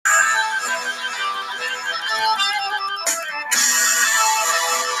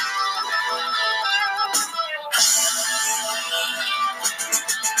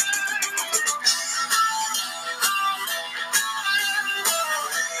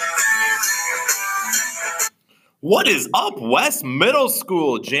What is up, West Middle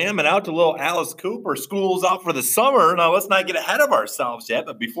School? Jamming out to little Alice Cooper. School's out for the summer. Now, let's not get ahead of ourselves yet.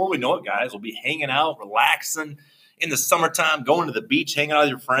 But before we know it, guys, we'll be hanging out, relaxing in the summertime, going to the beach, hanging out with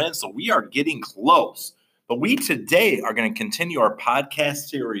your friends. So we are getting close. But we today are going to continue our podcast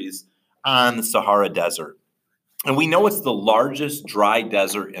series on the Sahara Desert. And we know it's the largest dry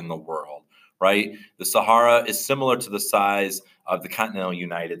desert in the world, right? The Sahara is similar to the size of the continental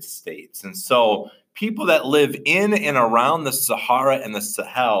United States. And so people that live in and around the Sahara and the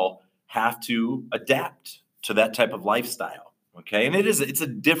Sahel have to adapt to that type of lifestyle. Okay. And it's a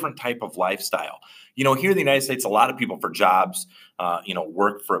different type of lifestyle. You know, here in the United States, a lot of people for jobs,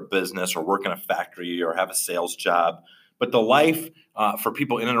 work for a business or work in a factory or have a sales job. But the life for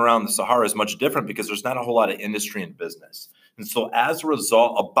people in and around the Sahara is much different because there's not a whole lot of industry and business. And so as a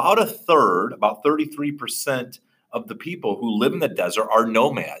result, about a third, about 33% of the people who live in the desert are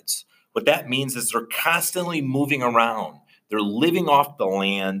nomads. What that means is they're constantly moving around. They're living off the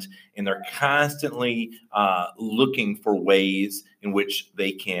land, and they're constantly looking for ways in which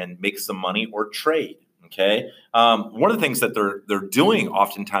they can make some money or trade. Okay, one of the things that they're doing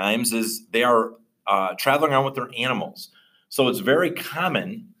oftentimes is they are traveling around with their animals. So it's very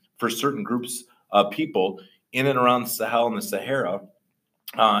common for certain groups of people in and around the Sahel and the Sahara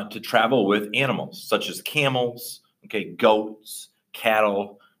to travel with animals, such as camels, goats,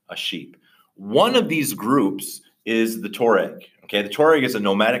 cattle, sheep. One of these groups is the Tuareg. The Tuareg is a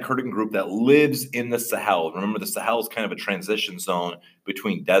nomadic herding group that lives in the Sahel. Remember, the Sahel is kind of a transition zone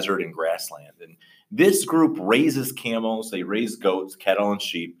between desert and grassland. And this group raises camels, they raise goats, cattle, and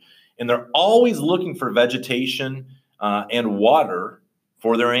sheep, and they're always looking for vegetation and water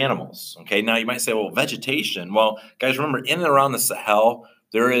for their animals. Now you might say, well, vegetation. Well, guys, remember, in and around the Sahel,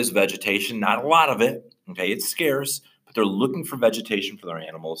 there is vegetation, not a lot of it. It's scarce, but they're looking for vegetation for their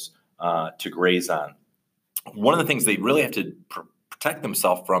animals to graze on. One of the things they really have to protect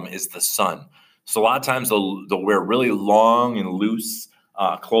themselves from is the sun. So a lot of times they'll wear really long and loose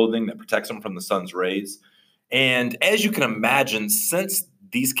clothing that protects them from the sun's rays. And as you can imagine, since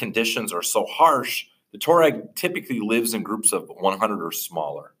these conditions are so harsh, the Tuareg typically lives in groups of 100 or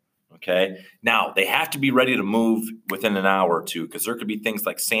smaller. Now, they have to be ready to move within an hour or two because there could be things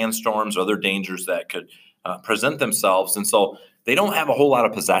like sandstorms or other dangers that could present themselves. And so they don't have a whole lot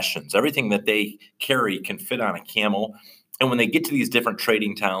of possessions. Everything that they carry can fit on a camel. And when they get to these different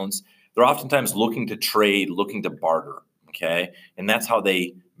trading towns, they're oftentimes looking to trade, looking to barter. And that's how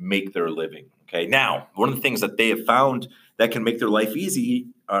they make their living. Now, one of the things that they have found that can make their life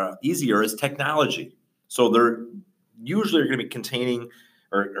easier is technology. So they're usually going to be containing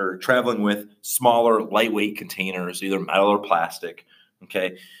or traveling with smaller, lightweight containers, either metal or plastic.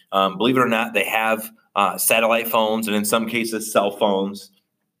 Believe it or not, they have satellite phones and in some cases cell phones.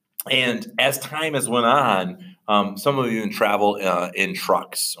 And as time has went on, some of them even travel in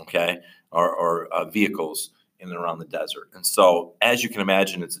trucks, or vehicles in and around the desert. And so, as you can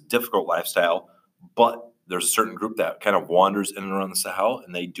imagine, it's a difficult lifestyle, but there's a certain group that kind of wanders in and around the Sahel,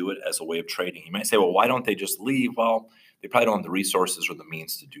 and they do it as a way of trading. You might say, well, why don't they just leave? Well, they probably don't have the resources or the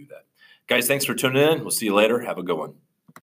means to do that. Guys, thanks for tuning in. We'll see you later. Have a good one.